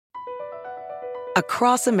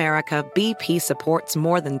Across America, BP supports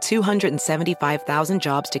more than 275,000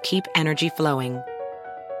 jobs to keep energy flowing.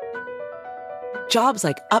 Jobs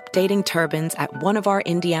like updating turbines at one of our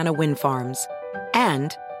Indiana wind farms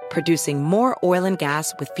and producing more oil and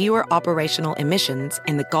gas with fewer operational emissions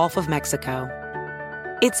in the Gulf of Mexico.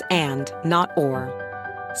 It's and, not or.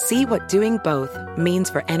 See what doing both means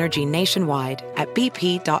for energy nationwide at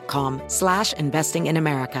bp.com/investing in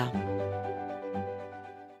America.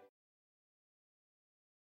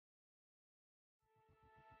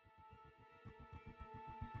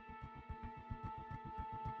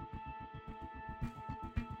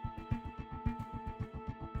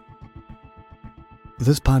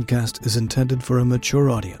 This podcast is intended for a mature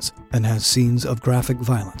audience and has scenes of graphic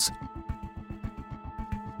violence.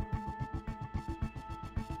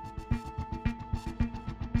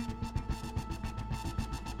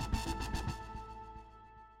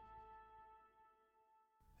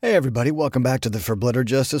 Hey everybody, welcome back to the For Blood or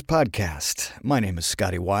Justice podcast. My name is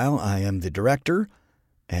Scotty Weil. I am the director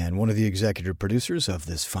and one of the executive producers of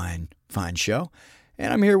this fine show.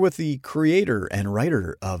 And I'm here with the creator and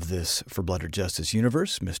writer of this For Blood or Justice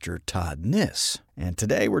universe, Mr. Todd Niss. And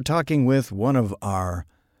today we're talking with one of our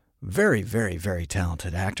very, very, very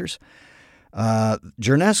talented actors,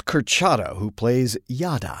 Jernest Curchado, who plays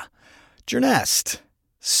Yada. Jernest,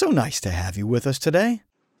 so nice to have you with us today.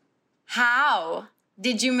 How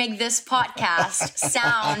did you make this podcast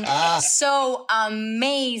sound so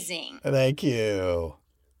amazing? Thank you.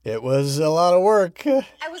 It was a lot of work. I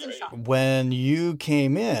was in shock. When you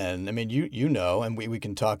came in, I mean, you know, and we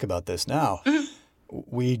can talk about this now,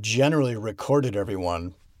 we generally recorded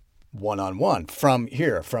everyone one-on-one from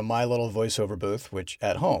my little voiceover booth, which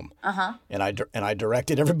at home. Uh-huh. And I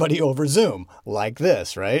directed everybody over Zoom like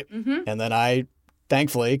this, right? Mm-hmm. And then I,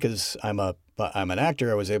 thankfully, because I'm an actor,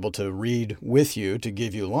 I was able to read with you to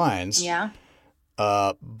give you lines. Yeah.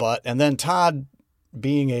 And then Todd,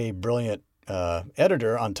 being a brilliant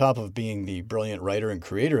editor, on top of being the brilliant writer and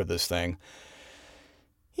creator of this thing,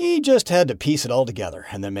 he just had to piece it all together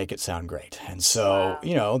and then make it sound great. And so,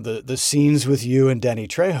 you know, the scenes with you and Danny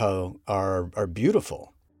Trejo are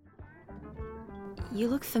beautiful. You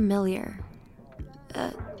look familiar.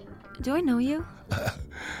 Do I know you?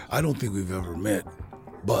 I don't think we've ever met,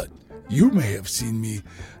 but you may have seen me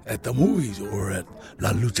at the movies or at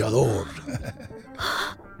La Luchador.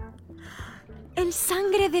 El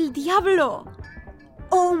Sangre del Diablo.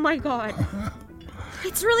 Oh my God.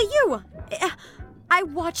 It's really you. I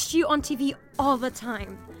watched you on TV all the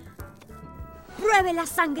time. Pruebe la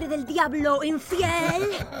sangre del diablo,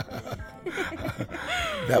 infiel.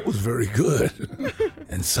 That was very good.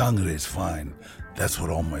 And sangre is fine. That's what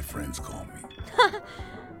all my friends call me.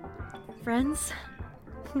 Friends?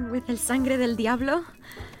 With El Sangre del Diablo?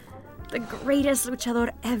 The greatest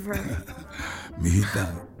luchador ever.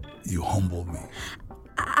 Mijita, you humble me.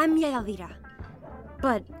 I'm Yadira,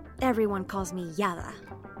 but everyone calls me Yada,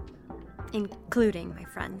 including my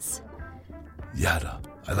friends. Yada,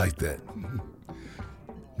 I like that.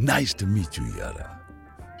 Nice to meet you, Yada.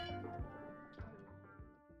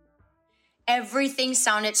 Everything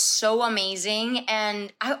sounded so amazing.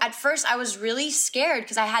 And at first I was really scared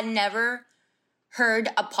because I had never heard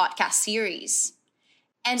a podcast series.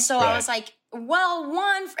 And so I was like, well,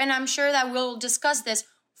 one, and I'm sure that we'll discuss this,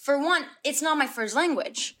 for one, it's not my first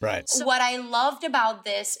language. Right. So what I loved about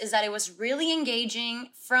this is that it was really engaging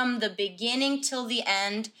from the beginning till the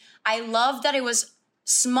end. I loved that it was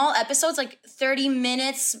small episodes, like 30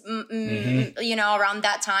 minutes, you know, around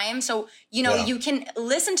that time. So, you know, you can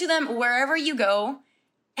listen to them wherever you go.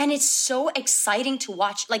 And it's so exciting to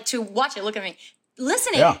watch it. Look at me.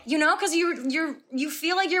 Listening, you know, because you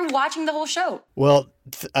feel like you're watching the whole show. Well,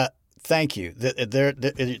 thank you.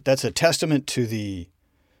 That's a testament to the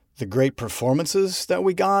great performances that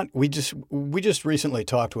we got. We just recently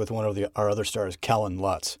talked with one of our other stars, Kellen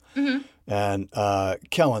Lutz, and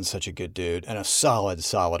Kellen's such a good dude and a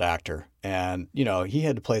solid actor. And you know, he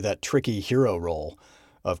had to play that tricky hero role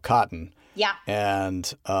of Cotton. Yeah.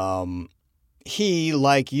 And he,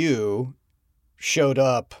 like you, showed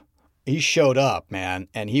up. He showed up, man,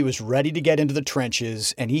 and he was ready to get into the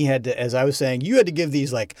trenches. And he had to, as I was saying, you had to give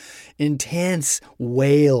these like intense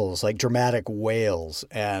wails, like dramatic wails.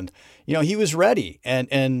 And, you know, he was ready.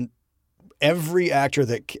 And every actor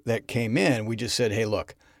that came in, we just said, hey,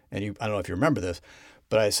 look, and I don't know if you remember this,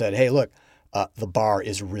 but I said, hey, look, the bar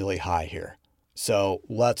is really high here. So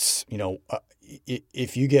let's, you know,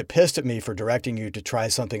 if you get pissed at me for directing you to try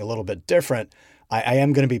something a little bit different, I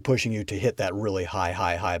am going to be pushing you to hit that really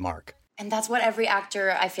high mark. And that's what every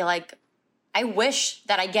actor, I feel like, I wish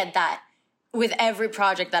that I get that with every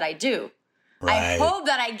project that I do. Right. I hope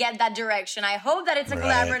that I get that direction. I hope that it's a Right.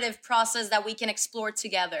 collaborative process that we can explore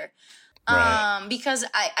together. Right. Because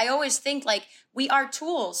I always think like we are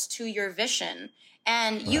tools to your vision.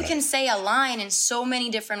 And you can say a line in so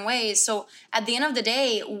many different ways. So at the end of the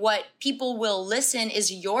day, what people will listen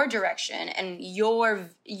is your direction and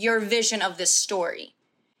your vision of this story,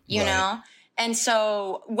 you know? And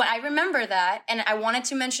so what I remember that, and I wanted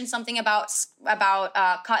to mention something about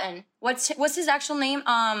Cotton. What's his actual name?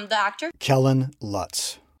 The actor? Kellen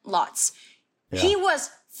Lutz. Lutz. Yeah. He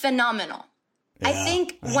was phenomenal. I Yeah,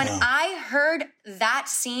 think I when know. I heard that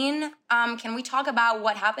scene, can we talk about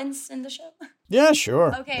what happens in the show? Yeah,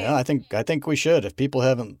 sure. Okay. Yeah, I think we should. If people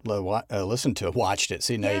haven't listened to it, watched it,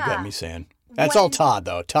 see, now you got Yeah. me saying. That's all Todd,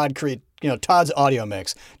 though. Todd's audio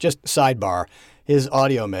mix. Just sidebar, his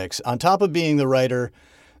audio mix, on top of being the writer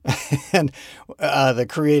and the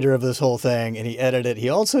creator of this whole thing, and he edited. He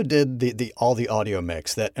also did all the audio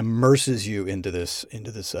mix that immerses you into this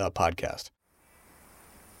podcast.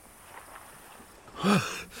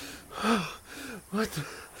 What the?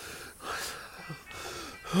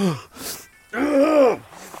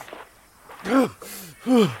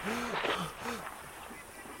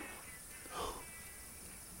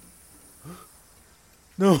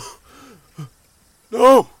 No. No.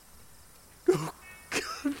 No. God,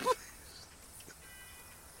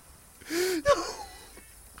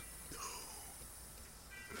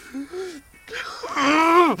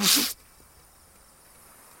 please.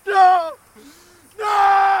 No. No.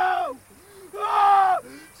 No. Ah!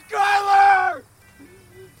 Skylar!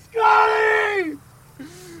 Scotty!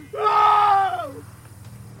 No!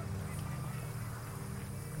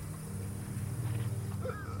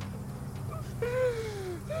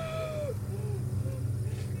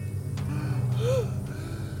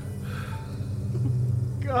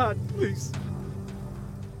 God, please.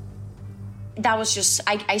 That was just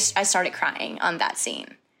I started crying on that scene.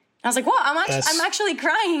 And I was like, "What? I'm actually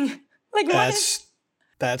crying." Like what?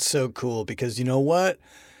 That's so cool because you know what?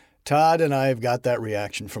 Todd and I have got that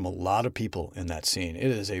reaction from a lot of people in that scene. It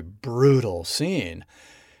is a brutal scene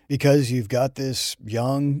because you've got this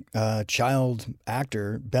young child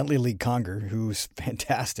actor, Bentley Lee Conger, who's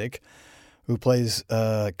fantastic, who plays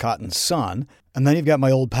Cotton's son. And then you've got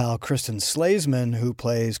my old pal, Kristen Slazeman, who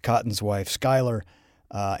plays Cotton's wife, Skylar,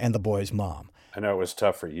 and the boy's mom. I know it was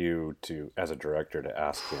tough for you to, as a director, to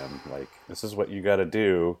ask him, like, this is what you got to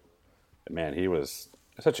do. But man, he was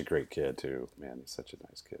such a great kid, too. Man, he's such a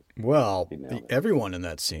nice kid. Well, He nailed it. everyone in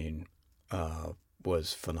that scene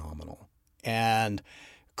was phenomenal. And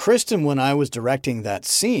Kristen, when I was directing that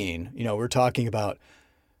scene, we're talking about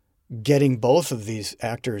getting both of these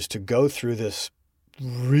actors to go through this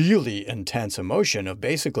really intense emotion of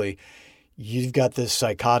basically you've got this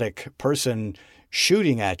psychotic person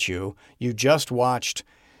shooting at you. You just watched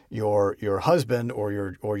your husband or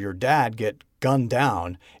your dad get gunned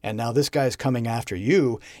down, and now this guy's coming after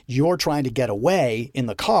you. You're trying to get away in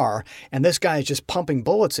the car, and this guy is just pumping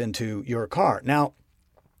bullets into your car. Now,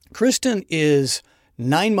 Kristen is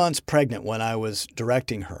 9 months pregnant when I was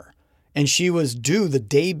directing her, and she was due the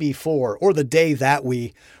day before or the day that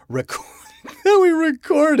we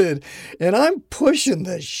recorded, and I'm pushing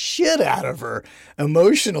the shit out of her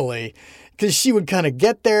emotionally because she would kind of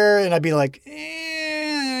get there, and I'd be like,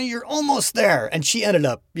 you're almost there. And she ended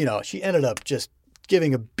up just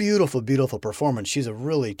giving a beautiful, beautiful performance. She's a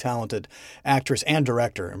really talented actress and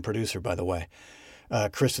director and producer, by the way,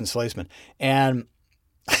 Kristen Slazeman. And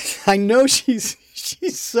I know she's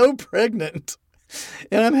so pregnant.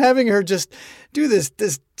 And I'm having her just do this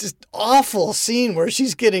just awful scene where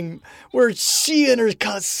she and her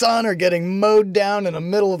son are getting mowed down in the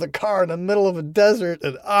middle of the car in the middle of a desert.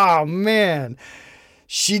 And oh man,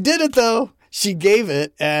 she did it though. She gave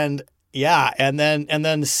it. And yeah. And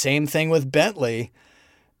then the same thing with Bentley.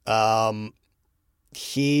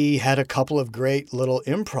 He had a couple of great little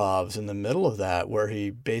improvs in the middle of that where he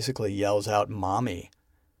basically yells out "mommy."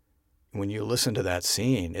 When you listen to that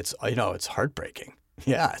scene, it's heartbreaking.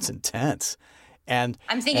 Yeah, it's intense. And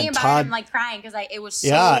I'm thinking and about Todd, it, I'm like crying because it was so.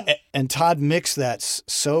 Yeah, and Todd mixed that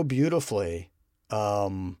so beautifully,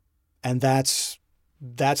 and that's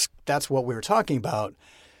what we were talking about,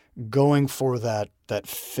 going for that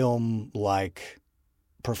film-like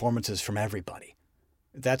performances from everybody.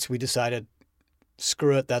 We decided,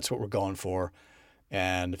 screw it, that's what we're going for,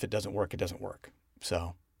 and if it doesn't work, it doesn't work.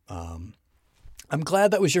 So. I'm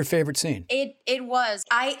glad that was your favorite scene. It was.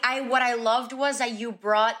 What I loved was that you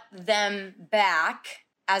brought them back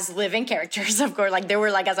as living characters, of course. Like they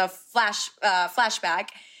were like as a flashback.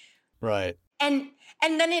 Right. And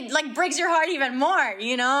then it like breaks your heart even more,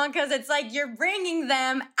 because it's like you're bringing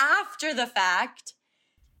them after the fact.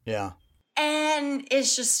 Yeah. And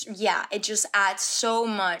it's just, yeah, it just adds so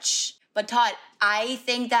much. But Todd, I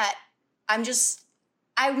think that I'm just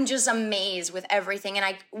amazed with everything.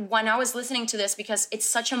 And when I was listening to this, because it's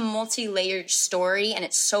such a multi-layered story and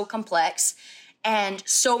it's so complex and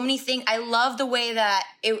so many things. I love the way that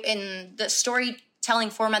in the storytelling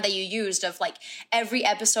format that you used of like every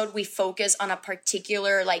episode we focus on a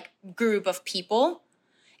particular like group of people.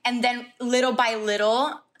 And then little by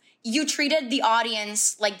little, you treated the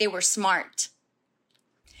audience like they were smart.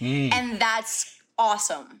 And that's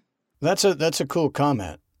awesome. That's a cool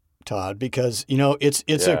comment, Todd, because, you know, it's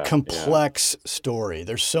a complex story.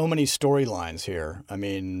 There's so many storylines here. I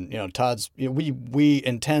mean, you know, we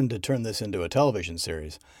intend to turn this into a television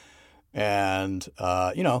series. And,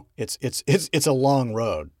 you know, it's a long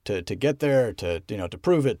road to get there, to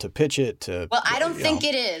prove it, to pitch it, to. Well, I don't think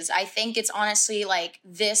it is. I think it's honestly like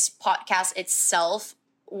this podcast itself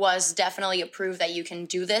was definitely a proof that you can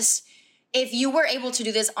do this. If you were able to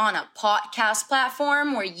do this on a podcast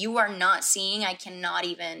platform where you are not seeing, I cannot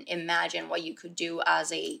even imagine what you could do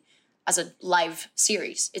as a live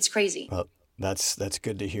series. It's crazy. Well, that's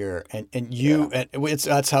good to hear. And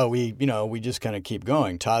that's how we just kind of keep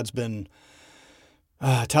going. Todd's been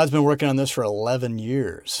working on this for 11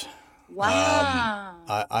 years. Wow.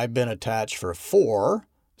 I've been attached for 4,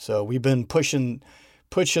 so we've been pushing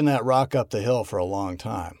that rock up the hill for a long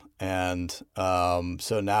time. And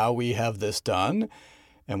so now we have this done,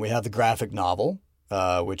 and we have the graphic novel,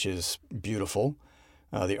 which is beautiful.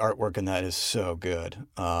 The artwork in that is so good.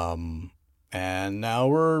 And now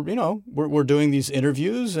we're doing these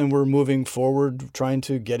interviews, and we're moving forward, trying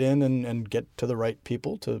to get in and get to the right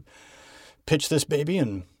people to pitch this baby.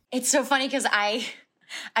 And it's so funny because I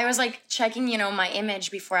was like checking, my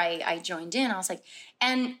image before I joined in. I was like,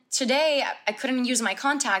 and today I couldn't use my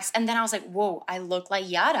contacts. And then I was like, whoa, I look like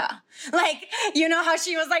Yara. Like, you know how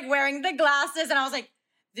she was like wearing the glasses, and I was like,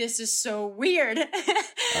 this is so weird.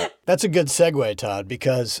 That's a good segue, Todd,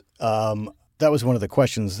 because that was one of the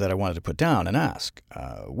questions that I wanted to put down and ask.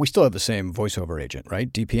 We still have the same voiceover agent,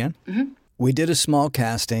 right? DPN? Mm-hmm. We did a small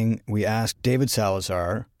casting. We asked David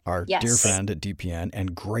Salazar, our Yes. dear friend at DPN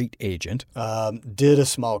and great agent, did a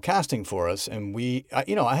small casting for us. And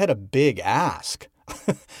I had a big ask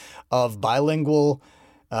of bilingual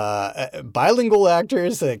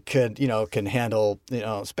actors that can handle,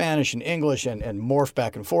 Spanish and English and morph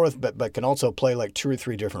back and forth, but can also play like 2 or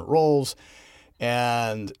 3 different roles.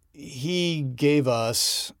 And he gave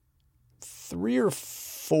us 3 or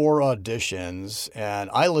 4 auditions, and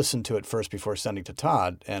I listened to it first before sending to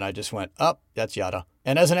Todd, and I just went, that's Yara.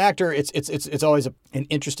 And as an actor, it's always an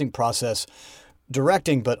interesting process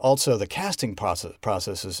directing, but also the casting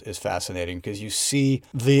process is fascinating because you see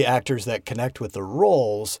the actors that connect with the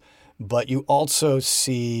roles, but you also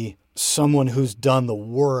see someone who's done the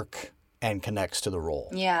work and connects to the role.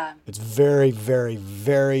 Yeah. It's very, very,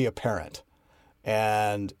 very apparent.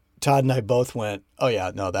 And Todd and I both went, oh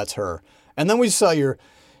yeah, no, that's her. And then we saw your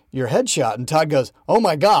headshot, and Todd goes, oh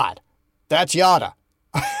my God, that's Yara.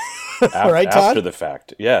 Right, Todd? After the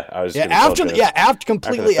fact. Yeah.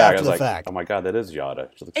 Completely after the fact. Oh my God, that is Yara.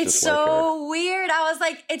 She looks It's just so like her. weird. I was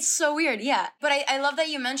like, it's so weird. Yeah. But I love that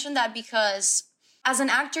you mentioned that because as an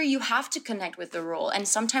actor, you have to connect with the role. And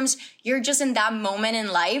sometimes you're just in that moment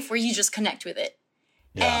in life where you just connect with it.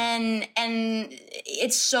 Yeah. And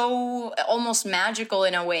it's so almost magical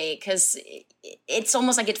in a way because it's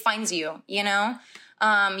almost like it finds you, You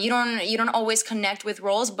don't always connect with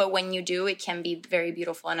roles, but when you do, it can be very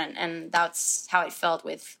beautiful. And that's how it felt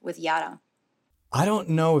with Yara. I don't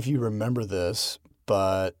know if you remember this,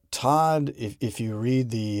 but Todd, if you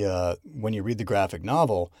read when you read the graphic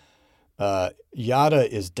novel, Yara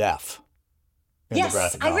is deaf.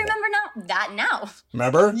 Yes, I remember now.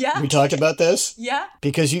 Remember? Yeah. We talked about this? Yeah.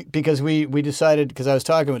 Because we decided, because I was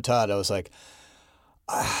talking with Todd, I was like,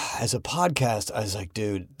 as a podcast, I was like,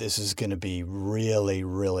 dude, this is going to be really,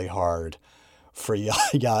 really hard for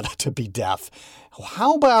Yara to be deaf.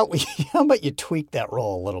 How about you tweak that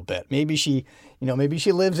role a little bit? Maybe she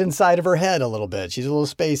lives inside of her head a little bit. She's a little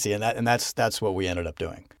spacey, and that's what we ended up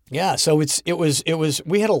doing. Yeah. So it was.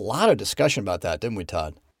 We had a lot of discussion about that, didn't we,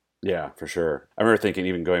 Todd? Yeah, for sure. I remember thinking,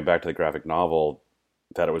 even going back to the graphic novel,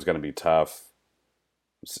 that it was going to be tough.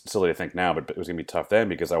 Silly to think now, but it was going to be tough then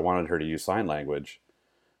because I wanted her to use sign language.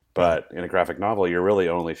 But in a graphic novel, you're really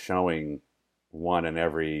only showing one in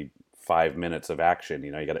every 5 minutes of action.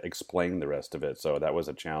 You got to explain the rest of it. So that was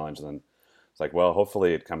a challenge. And then it's like, well,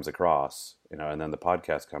 hopefully it comes across, and then the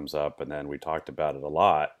podcast comes up, and then we talked about it a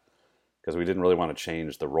lot because we didn't really want to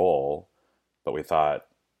change the role, but we thought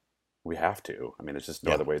we have to. I mean, there's just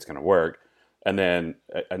no other way it's going to work. And then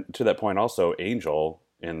to that point also, Angel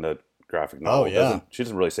in the graphic novel. Oh, yeah. She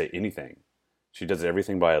doesn't really say anything. She does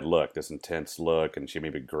everything by a look, this intense look, and she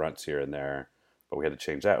maybe grunts here and there. But we had to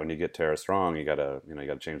change that. When you get Tara Strong, you gotta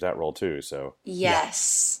change that role too. So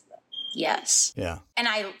Yes. Yes. Yeah. And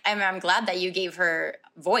I'm glad that you gave her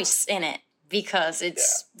voice in it because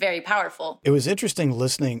it's very powerful. It was interesting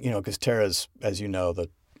listening, because Tara's, as you know, the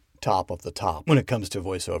top of the top when it comes to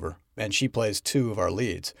voiceover, and she plays two of our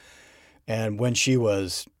leads. And when she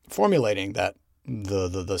was formulating that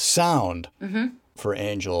the sound for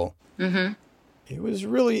Angel, it was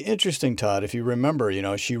really interesting, Todd. If you remember,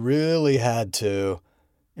 she really had to,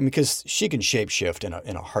 because she can shapeshift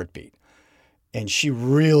in a heartbeat, and she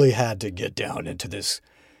really had to get down into this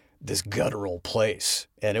guttural place.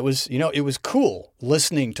 And it was, it was cool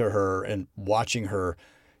listening to her and watching her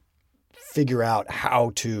figure out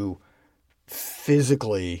how to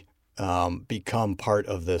physically become part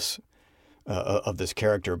of this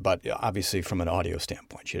character, but obviously from an audio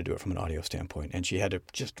standpoint. She had to do it from an audio standpoint, and she had to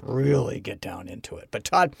just really get down into it. But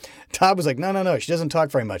Todd was like, no, she doesn't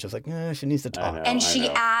talk very much. I was like, she needs to talk. And she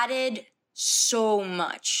added so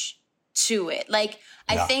much to it. Like,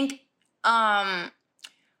 I think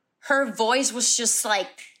her voice was just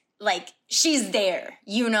like she's there,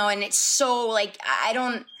 and it's so like,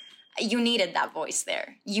 you needed that voice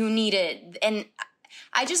there. And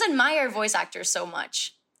I just admire voice actors so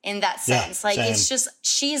much in that sense. Like, same. it's just,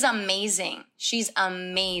 she's amazing. She's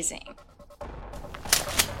amazing.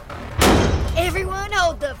 Everyone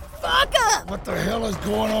hold the fuck up! What the hell is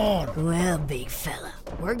going on? Well, big fella,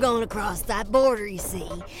 we're going across that border, you see,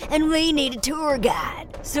 and we need a tour guide,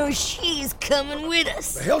 so she's coming with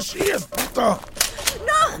us. The hell she is? What the?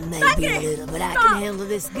 No, maybe a little, but I can handle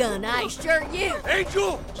this gun. I sure you.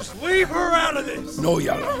 Angel, just leave her out of this. No,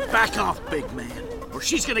 y'all. Back off, big man, or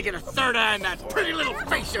she's gonna get a third eye in that pretty little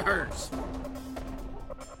face of hers.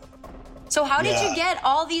 So how did you get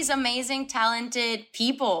all these amazing, talented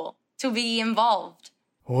people to be involved?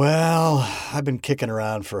 Well, I've been kicking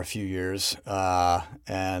around for a few years,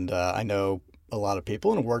 and I know a lot of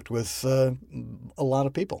people and worked with a lot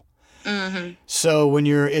of people. Mm-hmm. So when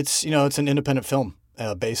it's an independent film,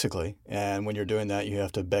 basically, and when you're doing that, you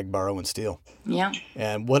have to beg, borrow, and steal. Yeah.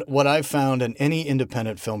 And what I've found in any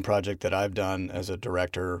independent film project that I've done as a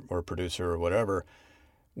director or producer or whatever,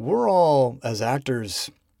 we're all, as actors,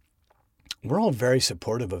 we're all very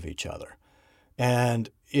supportive of each other. And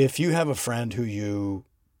if you have a friend who you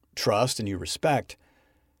trust and you respect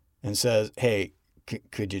and says, hey,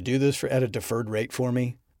 could you do this at a deferred rate for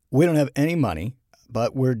me? We don't have any money,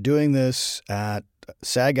 but we're doing this at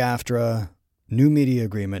SAG-AFTRA new media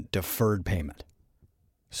agreement deferred payment.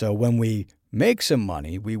 So when we make some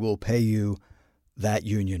money, we will pay you that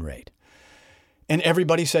union rate. And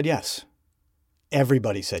everybody said yes.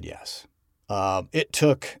 Everybody said yes.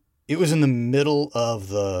 It was in the middle of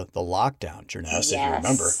the lockdown, Jernest, if you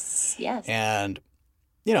remember. Yes. And,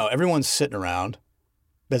 everyone's sitting around.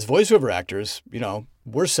 As voiceover actors,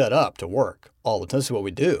 we're set up to work all the time. This is what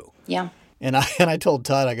we do. Yeah. And I told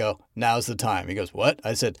Todd, I go, now's the time. He goes, what?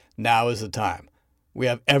 I said, now is the time. We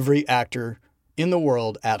have every actor in the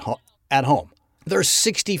world at home. There's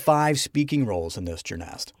 65 speaking roles in this,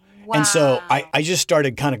 Jernest. Wow. And so I just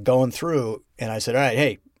started kind of going through, and I said, all right,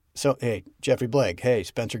 hey, Jeffrey Blake, hey,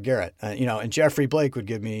 Spencer Garrett. And Jeffrey Blake would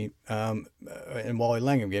give me, and Wally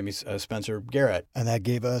Langham gave me Spencer Garrett. And that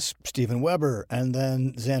gave us Steven Weber and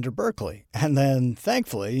then Xander Berkeley. And then,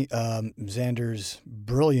 thankfully, Xander's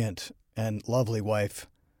brilliant and lovely wife,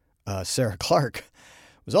 Sarah Clark,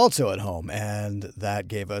 was also at home. And that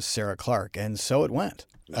gave us Sarah Clark. And so it went.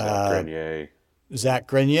 Zach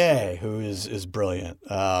Grenier, who is brilliant.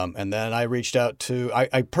 And then I reached out to,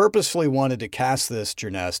 I purposefully wanted to cast this,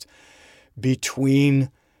 Jernest,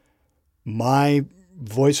 between my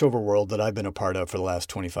voiceover world that I've been a part of for the last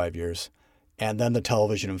 25 years and then the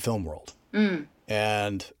television and film world. Mm.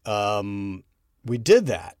 And we did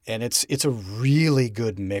that. And it's a really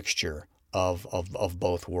good mixture of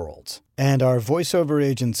both worlds. And our voiceover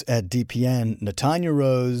agents at DPN, Natanya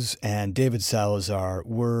Rose and David Salazar,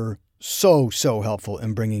 were so helpful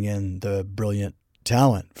in bringing in the brilliant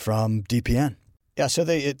talent from DPN. Yeah, so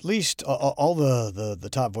they at least, all the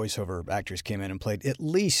top voiceover actors came in and played at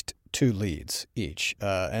least 2 leads each,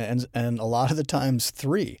 and a lot of the times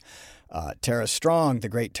 3. Tara Strong, the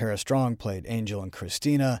great Tara Strong, played Angel and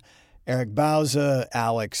Christina. Eric Bauza,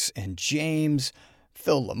 Alex and James.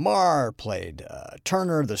 Phil Lamar played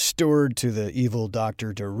Turner, the steward to the evil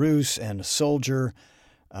Dr. DeRoos and a soldier.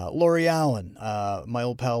 Lori Allen, my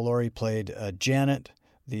old pal Lori, played Janet,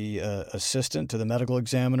 the assistant to the medical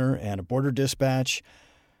examiner and a border dispatch.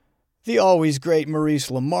 The always great Maurice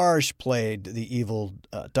LaMarche played the evil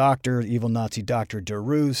doctor, evil Nazi Dr.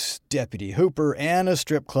 DeRoos, Deputy Hooper, and a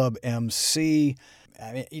strip club MC.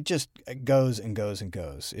 I mean, it just goes and goes and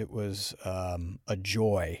goes. It was a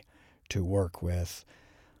joy to work with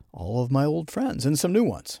all of my old friends and some new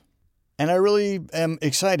ones. And I really am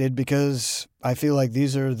excited because I feel like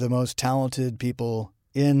these are the most talented people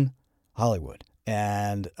in Hollywood.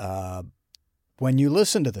 And when you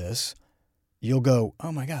listen to this, you'll go,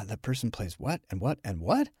 oh my God, that person plays what and what and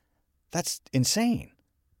what? That's insane.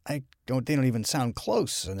 They don't even sound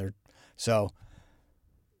close. So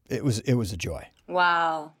it was a joy.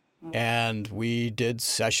 Wow. And we did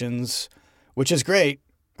sessions, which is great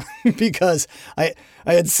because I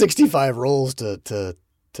had 65 roles to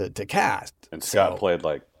cast. And Scott played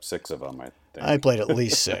like 6 of them, I think. I played at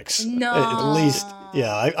least 6. No. At least,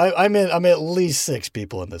 yeah. I'm at least 6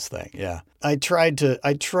 people in this thing. Yeah. I tried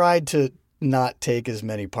to not take as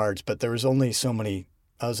many parts, but there was only so many.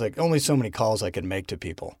 I was like, only so many calls I could make to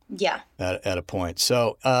people. Yeah. At a point.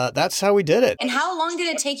 So that's how we did it. And how long did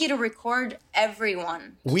it take you to record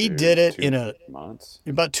everyone? We did it in months.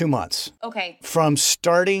 About 2 months. Okay. From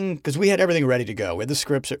starting, because we had everything ready to go. We had the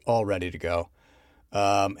scripts all ready to go.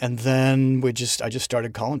 And then I just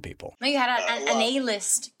started calling people. No, you had an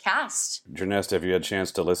A-list cast. Jernest, have you had a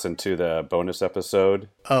chance to listen to the bonus episode?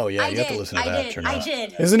 Oh, yeah, you have to listen to that. I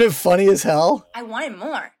did. Isn't it funny as hell? I wanted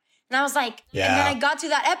more. And I was like, yeah. And then I got to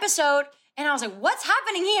that episode and I was like, what's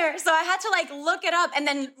happening here? So I had to like look it up and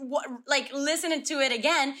then listen to it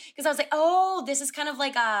again because I was like, oh, this is kind of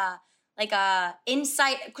like a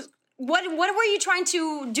insight. What were you trying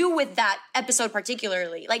to do with that episode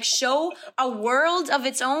particularly? Like show a world of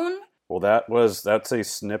its own? Well, that's a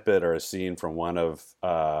snippet or a scene from one of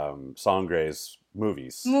Sangre's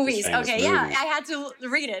movies. Okay, yeah. I had to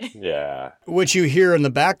read it. Yeah. Which you hear in the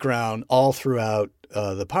background all throughout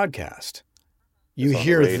the podcast. It's on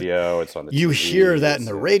the radio, it's on the TV. You hear that in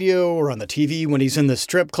the radio or on the TV when he's in the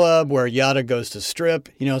strip club where Yada goes to strip.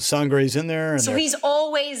 You know, Sangre's in there. And so he's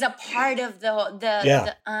always a part of the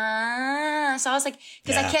so I was like,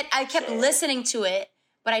 because I kept listening to it,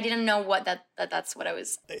 but I didn't know what that's what I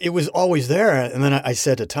was. It was always there. And then I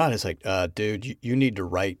said to Todd, it's like, dude, you need to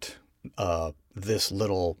write this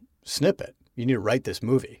little snippet. You need to write this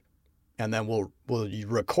movie. And then we'll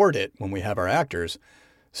record it when we have our actors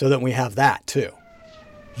so that we have that too.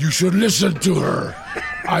 You should listen to her.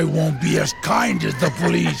 I won't be as kind as the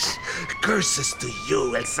police. Curses to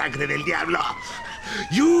you, El Sangre del Diablo.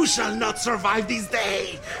 You shall not survive this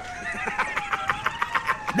day.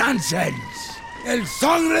 Nonsense. El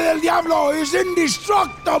Sangre del Diablo is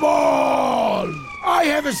indestructible. I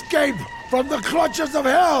have escaped from the clutches of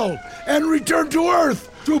hell and returned to Earth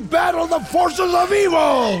to battle the forces of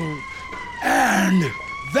evil. And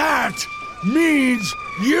that means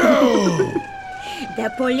you.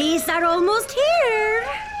 The police are almost here.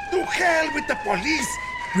 To hell with the police.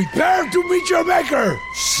 Prepare to meet your maker,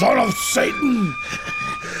 son of Satan.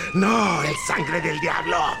 No, El Sangre del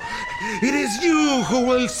Diablo. It is you who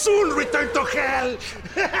will soon return to hell.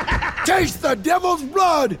 Taste the devil's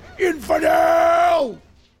blood, infidel.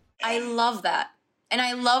 I love that. And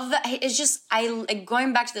I love that. It's just,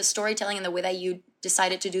 going back to the storytelling and the way that you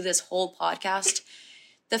decided to do this whole podcast,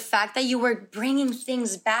 the fact that you were bringing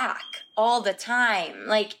things back all the time,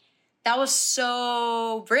 like that was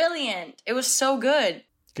so brilliant. It was so good.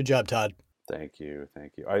 Good job, Todd. Thank you.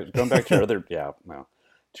 Going back to your other,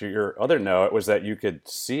 to your other note was that you could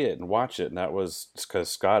see it and watch it, and that was because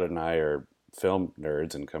Scott and I are film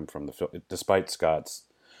nerds and come from the film. Despite Scott's,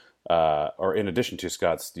 or in addition to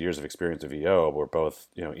Scott's years of experience at VO, we're both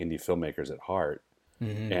indie filmmakers at heart,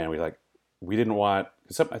 and we didn't want.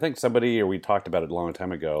 I think we talked about it a long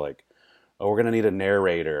time ago, like, oh, we're gonna need a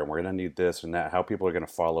narrator and we're gonna need this and that. How people are gonna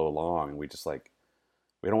follow along, and we just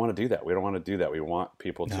we don't want to do that. We don't want to do that. We want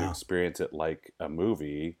people to experience it like a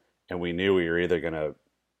movie, and we knew we were either gonna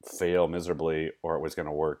fail miserably or it was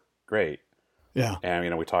gonna work great. Yeah.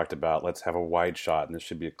 And we talked about, let's have a wide shot, and this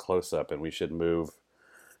should be a close up, and we should move.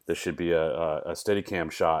 This should be a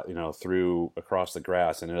Steadicam shot, through across the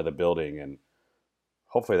grass and into the building, and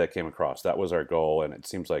hopefully that came across. That was our goal, and it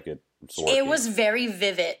seems like it's working. It was very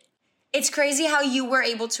vivid. It's crazy how you were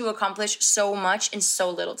able to accomplish so much in so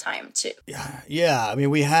little time too. Yeah. I mean,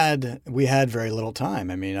 we had very little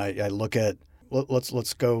time. I mean, I look at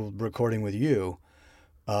let's go recording with you.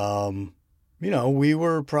 We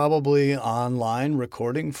were probably online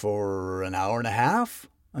recording for an hour and a half.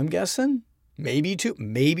 I'm guessing maybe 2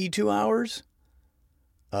 hours.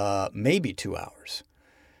 Maybe 2 hours,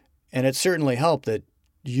 and it certainly helped that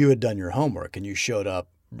you had done your homework and you showed up.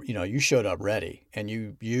 You showed up ready, and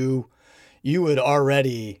you you had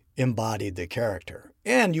already embodied the character.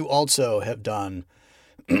 And you also have done,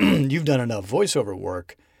 you've done enough voiceover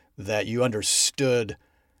work that you understood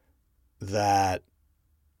that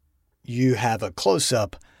you have a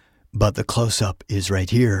close-up, but the close-up is right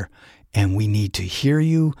here. And we need to hear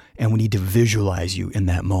you and we need to visualize you in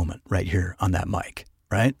that moment right here on that mic,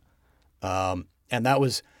 right? And that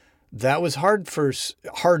was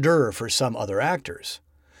harder for some other actors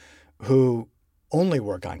who only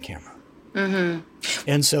work on camera. Mm-hmm.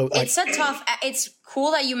 And so it's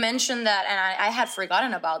cool that you mentioned that. And I had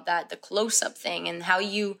forgotten about that, the close-up thing and how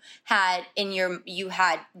you had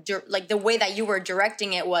like the way that you were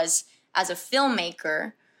directing it was as a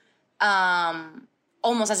filmmaker,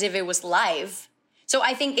 almost as if it was live. So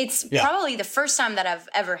I think it's probably the first time that I've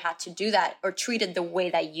ever had to do that or treated the way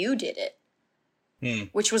that you did it,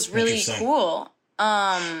 which was really cool.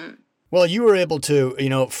 Well, you were able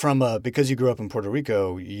to, because you grew up in Puerto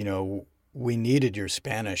Rico, we needed your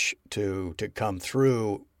Spanish to come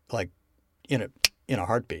through like in a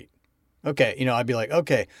heartbeat. Okay, I'd be like,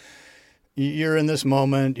 okay, you're in this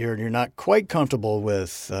moment, you're not quite comfortable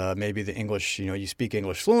with maybe the English, you speak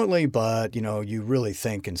English fluently, but you really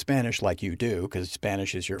think in Spanish like you do because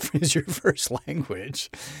Spanish is your first language.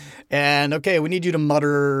 And okay, we need you to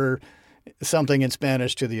mutter something in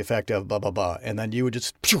Spanish to the effect of blah blah blah, and then you would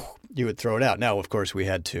just throw it out. Now, of course, we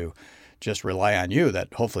had to just rely on you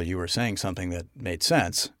that hopefully you were saying something that made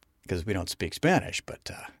sense because we don't speak Spanish, but.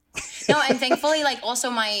 No, and thankfully, like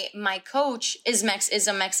also my coach is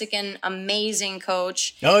a Mexican, amazing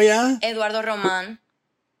coach. Oh yeah, Eduardo Roman.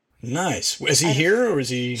 Nice. Is he here or is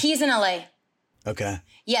he? He's in LA. Okay.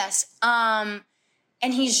 Yes. And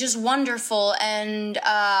he's just wonderful. And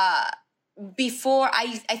before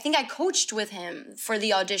I think I coached with him for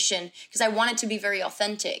the audition because I wanted to be very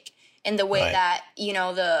authentic in the way that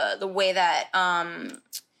the way that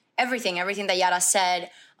everything that Yara said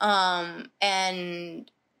and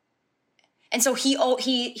so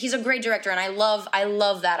he's a great director, and I love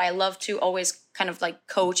that. I love to always kind of like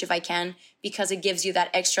coach if I can because it gives you that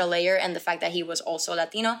extra layer, and the fact that he was also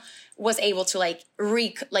Latino was able to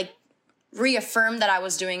reaffirm that I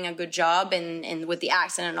was doing a good job and with the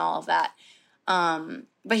accent and all of that.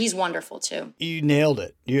 But he's wonderful too. You nailed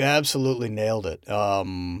it. You absolutely nailed it.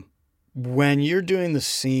 When you're doing the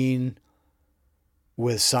scene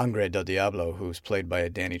with Sangre del Diablo, who's played by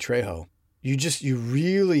Danny Trejo, you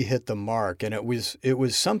really hit the mark. And it was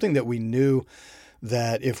something that we knew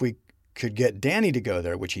that if we could get Danny to go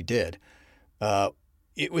there, which he did,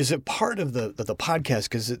 it was a part of the podcast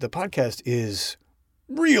because the podcast is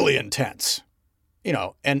really intense,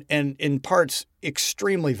 and in parts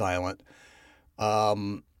extremely violent.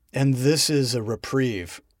 And this is a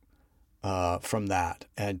reprieve from that.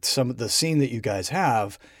 And some of the scene that you guys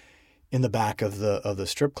have in the back of the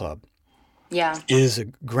strip club is a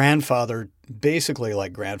grandfather, basically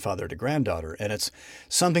like grandfather to granddaughter. And it's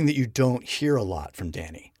something that you don't hear a lot from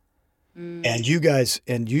Danny. And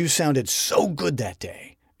you sounded so good that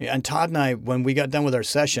day. And Todd and I, when we got done with our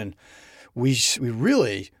session, we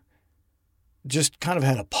really just kind of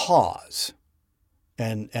had a pause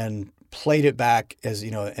and played it back as,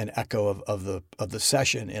 an echo of the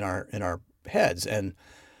session in our heads. And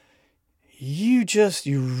you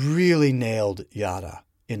really nailed Yara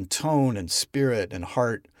in tone and spirit and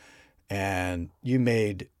heart. And you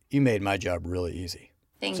made my job really easy.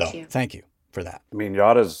 Thank you. Thank you for that. I mean,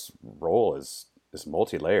 Yara's role is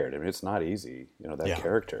multi-layered. I mean, it's not easy,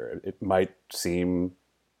 character. It might seem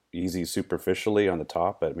easy superficially on the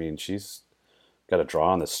top, but I mean, she's got to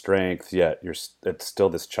draw on the strength, yet it's still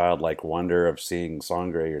this childlike wonder of seeing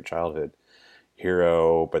Sangre, your childhood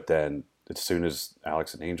hero, but then as soon as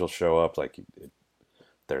Alex and Angel show up,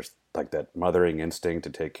 there's like that mothering instinct to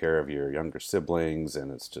take care of your younger siblings,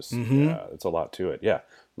 and it's just it's a lot to it. Yeah,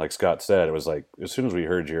 like Scott said, it was like as soon as we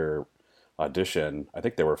heard your audition, I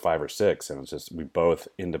think there were 5 or 6, and it's just we both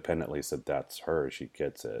independently said that's her, she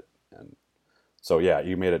gets it, and so yeah,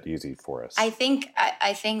 you made it easy for us. I think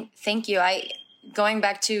thank you. Going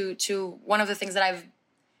back to one of the things that I've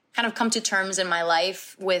kind of come to terms in my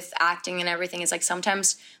life with acting and everything is like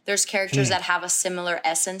sometimes there's characters that have a similar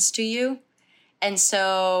essence to you. And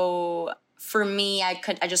so for me, I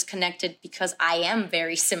just connected because I am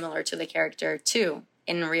very similar to the character too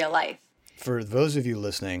in real life. For those of you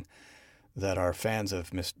listening that are fans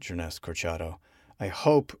of Miss Jernez Corchado, I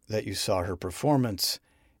hope that you saw her performance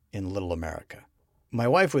in Little America. My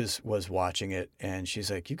wife was watching it and she's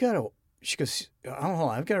like, she goes, hold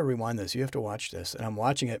on, I've got to rewind this. You have to watch this. And I'm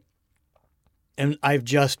watching it. And I've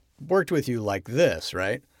just worked with you like this,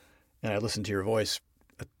 right? And I listened to your voice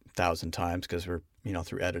 1,000 times because we're,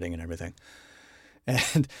 through editing and everything.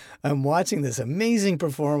 And I'm watching this amazing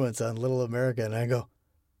performance on Little America, and I go,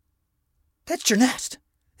 that's Jernest.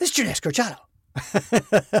 This is Jernest Corchado.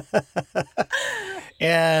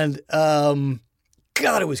 And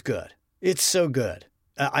God, it was good. It's so good.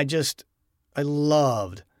 I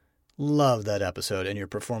loved that episode, and your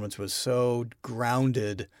performance was so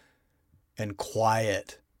grounded and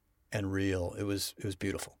quiet and real. It was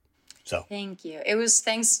beautiful. So thank you. It was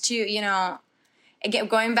thanks to, again,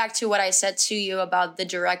 going back to what I said to you about the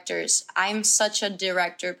directors. I'm such a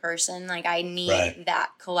director person. Like, I need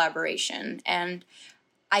that collaboration. And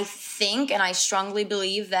I think, and I strongly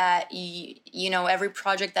believe that, every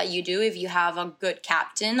project that you do, if you have a good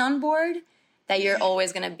captain on board, that you're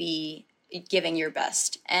always going to be giving your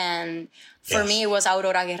best. And for me, it was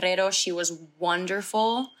Aurora Guerrero. She was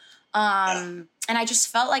wonderful. And I just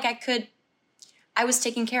felt like I was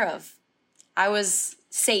taken care of. I was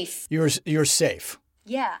safe. You're safe.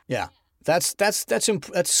 Yeah. Yeah. That's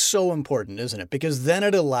so important, isn't it? Because then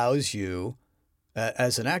it allows you,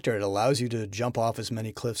 as an actor, it allows you to jump off as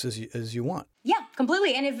many cliffs as you want. Yeah,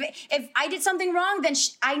 completely. And if I did something wrong, then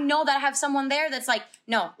I know that I have someone there that's like,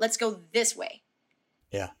 no, let's go this way.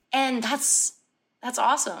 Yeah. And that's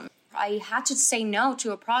awesome. I had to say no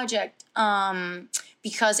to a project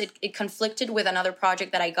because it conflicted with another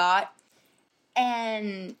project that I got.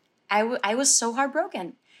 And I was so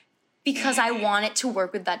heartbroken because I wanted to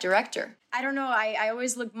work with that director. I don't know. I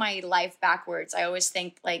always look my life backwards. I always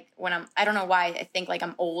think like I don't know why I think like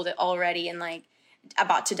I'm old already and like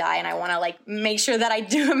about to die. And I want to like make sure that I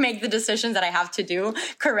do make the decisions that I have to do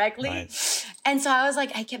correctly. Right. And so I was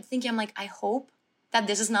like, I kept thinking, I'm like, I hope that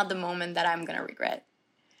this is not the moment that I'm going to regret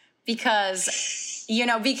because you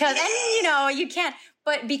can't,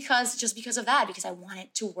 but just because of that, because I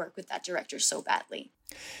wanted to work with that director so badly.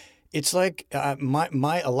 It's like a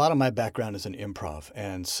lot of my background is in improv,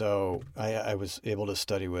 and so I was able to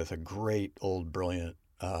study with a great old brilliant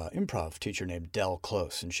improv teacher named Del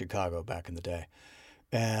Close in Chicago back in the day.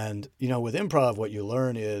 And with improv, what you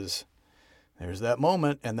learn is there's that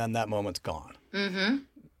moment, and then that moment's gone,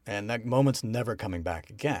 and that moment's never coming back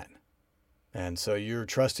again. And so you're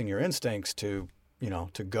trusting your instincts to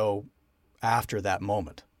go after that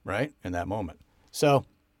moment, right? In that moment, so.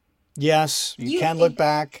 Yes, you can look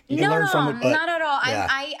back. You can learn from it. But, not at all. Yeah.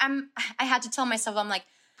 I had to tell myself, I'm like,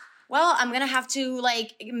 well, I'm gonna have to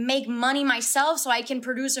like make money myself so I can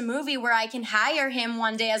produce a movie where I can hire him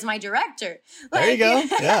one day as my director. There you go.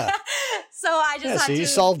 Yeah. So I just had so to. You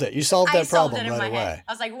solved it. You solved that problem right away. Head.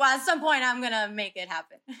 I was like, well, at some point I'm gonna make it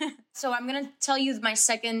happen. So I'm gonna tell you my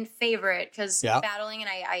second favorite because Battling, and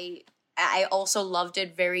I also loved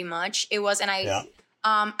it very much. It was, and I. Yeah.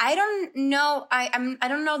 I don't know. I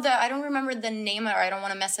don't remember the name, or I don't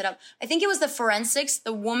want to mess it up. I think it was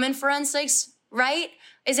the woman forensics, right?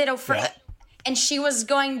 Is it and she was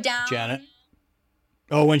going down. Janet.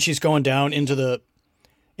 Oh, when she's going down into the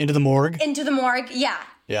morgue. Into the morgue, yeah.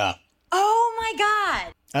 Yeah. Oh my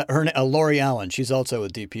God. Her Lori Allen. She's also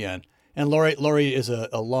with DPN, and Lori is a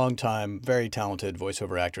longtime, very talented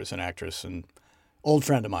voiceover actress and old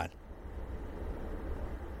friend of mine.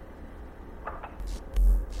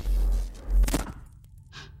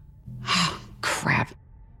 Crap.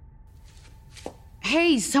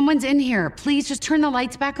 Hey, someone's in here. Please just turn the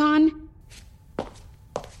lights back on.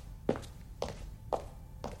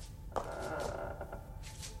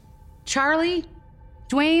 Charlie?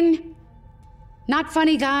 Dwayne? Not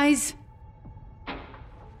funny, guys.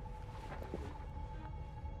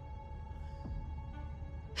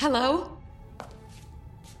 Hello?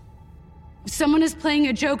 Someone is playing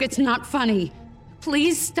a joke. It's not funny.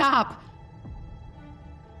 Please stop.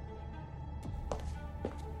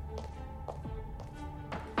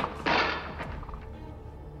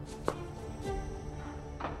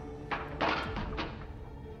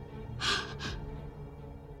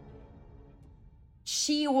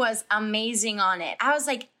 She was amazing on it. I was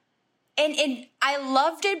like, and I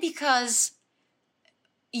loved it because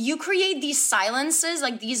you create these silences,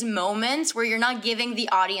 like these moments where you're not giving the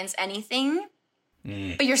audience anything,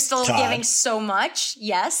 but you're still giving so much.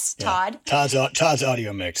 Yes, Todd. Todd's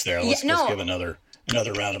audio mix there. Let's give another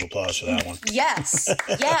round of applause for that one. Yes,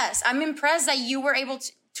 yes. I'm impressed that you were able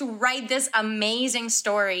to write this amazing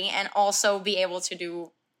story and also be able to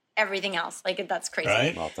do everything else. Like, that's crazy.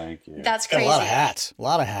 Right? Well, thank you. That's crazy. A lot of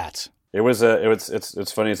hats.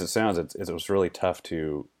 It's funny as it sounds. It was really tough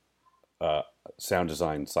to sound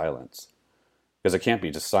design silence because it can't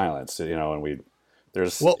be just silence. And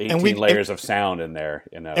there's 18 layers of sound in there.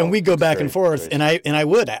 And we go back and forth. And I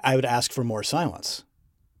would ask for more silence.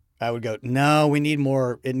 I would go, no, we need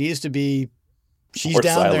more. It needs to be She's More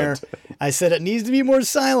down silent. there. I said it needs to be more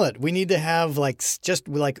silent. We need to have just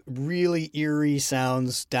like really eerie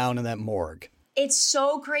sounds down in that morgue. It's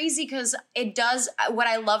so crazy because it does. What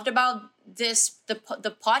I loved about this, the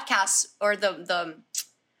podcast or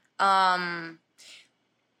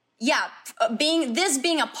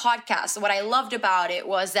being a podcast, what I loved about it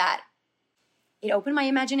was that it opened my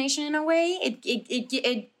imagination in a way.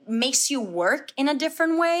 It makes you work in a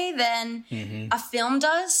different way than a film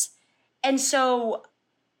does. And so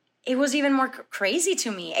it was even more crazy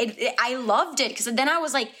to me. I loved it because then I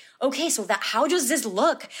was like, okay, so how does this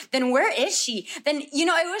look? Then where is she? Then, it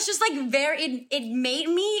was just like it made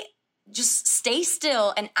me just stay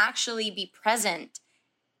still and actually be present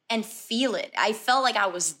and feel it. I felt like I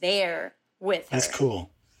was there with her. That's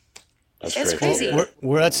cool. It's crazy.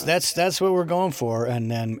 That's what we're going for.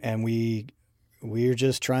 And we're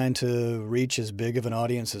just trying to reach as big of an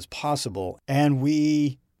audience as possible. And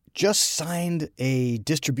we just signed a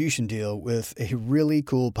distribution deal with a really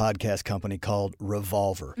cool podcast company called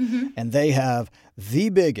Revolver. And they have the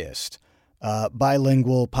biggest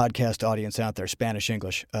bilingual podcast audience out there,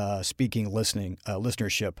 Spanish-English speaking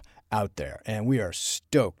listenership out there. And we are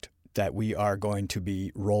stoked that we are going to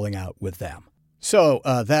be rolling out with them. So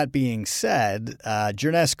that being said,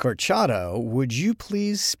 Jernez Corchado, would you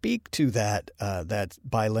please speak to that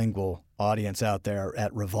bilingual audience out there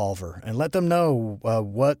at Revolver and let them know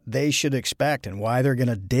what they should expect and why they're going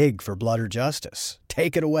to dig for Blood or Justice?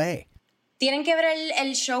 Take it away. Tienen que ver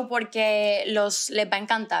el show porque les va a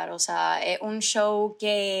encantar. O sea, es un show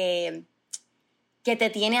que te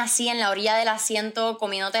tiene así en la orilla del asiento,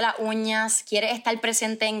 comiéndote las uñas, quieres estar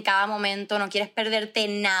presente en cada momento, no quieres perderte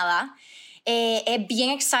nada. Es bien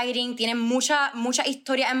exciting, tiene mucha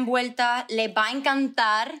historia envuelta, les va a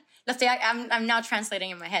encantar. I'm now translating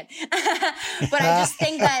in my head. But I just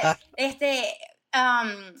think that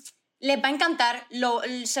les va a encantar,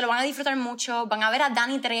 se lo van a disfrutar mucho, van a ver a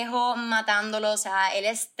Danny Trejo matándolo, o sea, él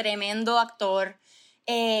es tremendo actor.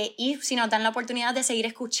 Y si nos dan la oportunidad de seguir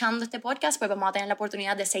escuchando este podcast, pues vamos a tener la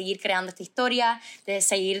oportunidad de seguir creando esta historia, de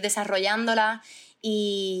seguir desarrollándola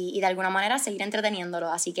y de alguna manera seguir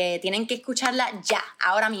entreteniéndolo. Así que tienen que escucharla ya,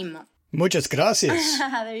 ahora mismo. Muchas gracias.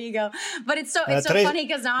 There you go. But it's so funny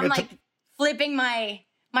because now I'm like flipping my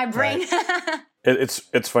brain. Right.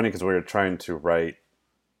 It's funny because we were trying to write.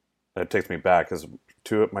 That takes me back because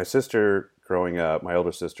my sister growing up, my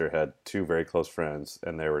older sister had two very close friends,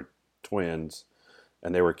 and they were twins,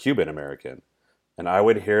 and they were Cuban American, and I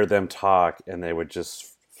would hear them talk, and they would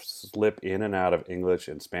just slip in and out of English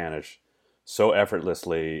and Spanish so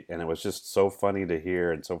effortlessly, and it was just so funny to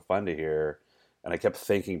hear and so fun to hear. And I kept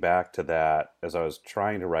thinking back to that as I was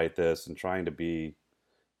trying to write this and trying to be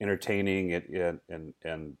entertaining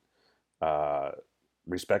and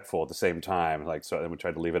respectful at the same time. So we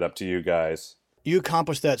tried to leave it up to you guys. You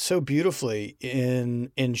accomplished that so beautifully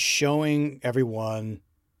in showing everyone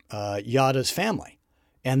Yada's family.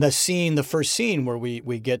 And the first scene where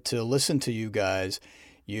we get to listen to you guys,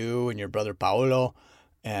 you and your brother Paolo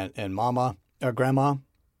and Mama, or Grandma,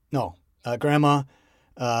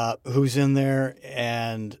 who's in there,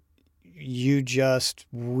 and you just,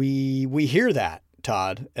 we hear that,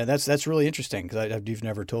 Todd, and that's really interesting because you've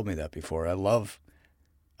never told me that before. I love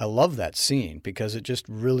that scene because it just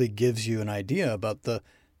really gives you an idea about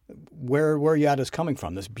where Yada's coming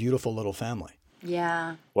from, this beautiful little family.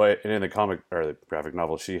 Yeah. Well, and in the comic or the graphic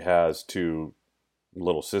novel, she has two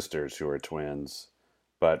little sisters who are twins.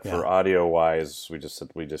 But for audio wise, we just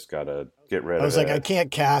gotta get rid of it. I was like, I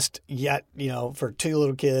can't cast yet, for two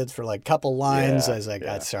little kids for like a couple lines. I was like,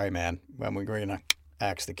 sorry, man. We're gonna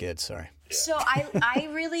axe the kids. Sorry. So I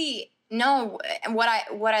really know what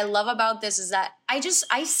I love about this is that I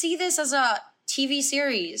see this as a TV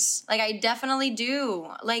series. Like I definitely do.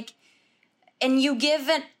 Like, and you give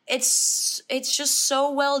it. It's just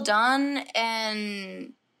so well done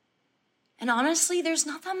and honestly, there's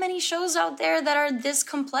not that many shows out there that are this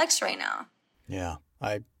complex right now. Yeah,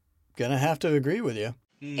 I'm gonna have to agree with you.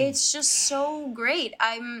 It's just so great.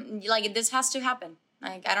 I'm like, this has to happen.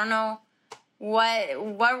 Like, I don't know what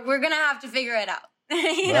we're gonna have to figure it out.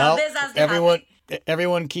 This has to happen.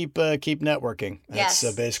 Everyone keep networking. That's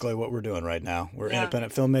yes. Basically what we're doing right now. We're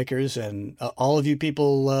independent filmmakers, and all of you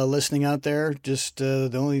people listening out there, just the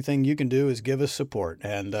only thing you can do is give us support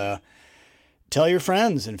and tell your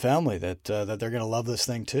friends and family that they're going to love this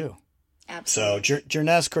thing too. Absolutely. So,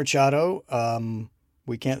 Jernez Corchado,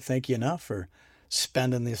 we can't thank you enough for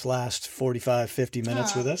spending these last 45, 50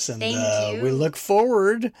 minutes with us. And thank you. We look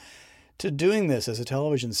forward to doing this as a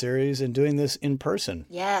television series and doing this in person.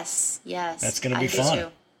 Yes. That's going to be fun.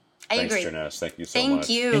 I Thanks, agree. Jernez. Thank you so much. Thank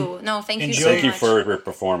you. Thank you so much. Thank you for your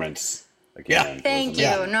performance. again. Thank you.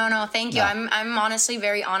 Yeah. No, thank you. No. I'm honestly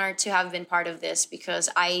very honored to have been part of this because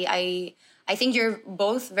I think you're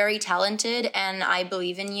both very talented and I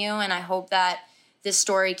believe in you, and I hope that this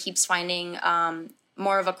story keeps finding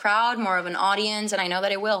more of a crowd, more of an audience, and I know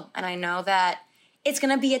that it will. And I know that it's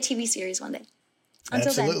going to be a TV series one day. Until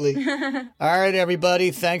Absolutely. then. All right,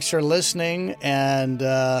 everybody. Thanks for listening, and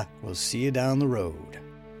we'll see you down the road.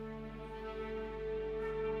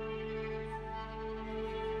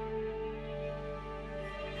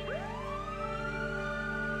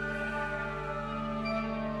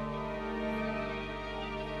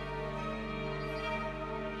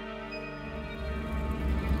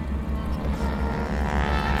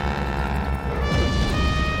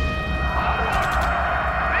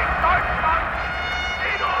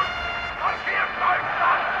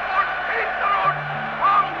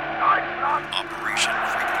 Operation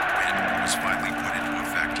Frequent Wind was finally put into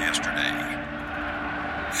effect yesterday.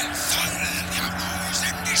 El sangre del diablo is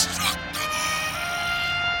indestructible.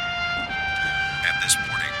 And this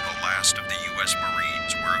morning, the last of the U.S.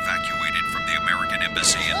 Marines were evacuated from the American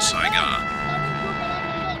Embassy in Saigon.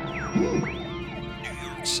 New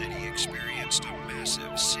York City experienced a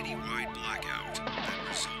massive citywide blackout that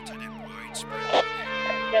resulted in widespread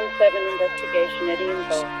 10-7 investigation at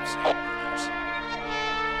Info.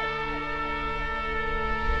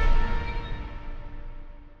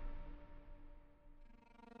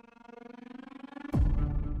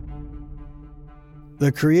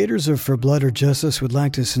 The creators of For Blood or Justice would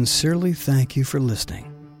like to sincerely thank you for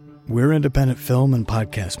listening. We're independent film and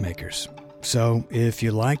podcast makers, so if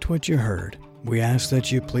you liked what you heard, we ask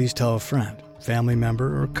that you please tell a friend, family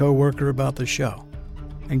member, or coworker about the show,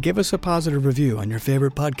 and give us a positive review on your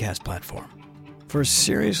favorite podcast platform. For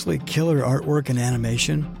seriously killer artwork and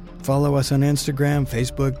animation, follow us on Instagram,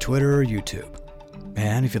 Facebook, Twitter, or YouTube.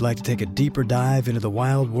 And if you'd like to take a deeper dive into the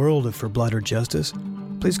wild world of For Blood or Justice,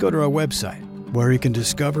 please go to our website, where you can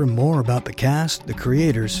discover more about the cast, the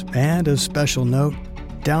creators, and, a special note,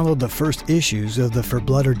 download the first issues of the For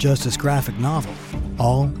Blood or Justice graphic novel,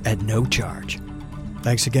 all at no charge.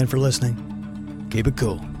 Thanks again for listening. Keep it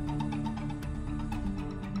cool.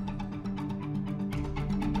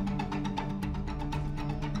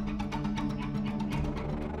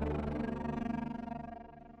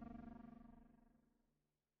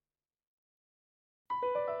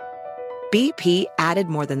 BP added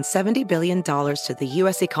more than $70 billion to the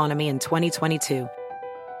U.S. economy in 2022.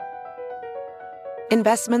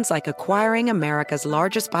 Investments like acquiring America's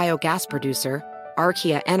largest biogas producer,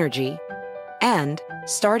 Archaea Energy, and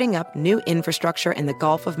starting up new infrastructure in the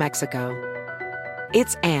Gulf of Mexico.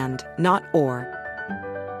 It's and, not or.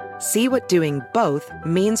 See what doing both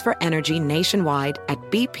means for energy nationwide at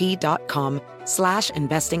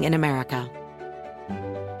bp.com/investing in America.